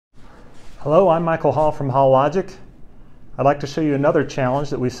Hello, I'm Michael Hall from Hall Logic. I'd like to show you another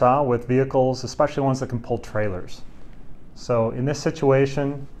challenge that we saw with vehicles, especially ones that can pull trailers. So in this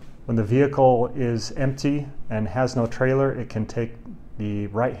situation, when the vehicle is empty and has no trailer, it can take the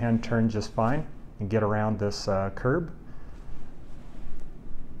right-hand turn just fine and get around this curb.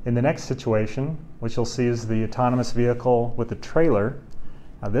 In the next situation, which you'll see is the autonomous vehicle with the trailer,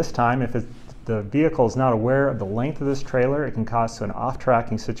 this time if the vehicle is not aware of the length of this trailer, it can cause an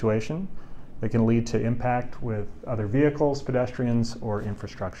off-tracking situation that can lead to impact with other vehicles, pedestrians, or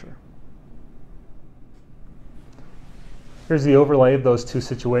infrastructure. Here's the overlay of those two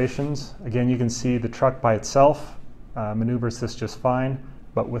situations. Again, you can see the truck by itself maneuvers this just fine,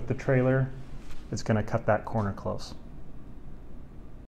 but with the trailer, it's going to cut that corner close.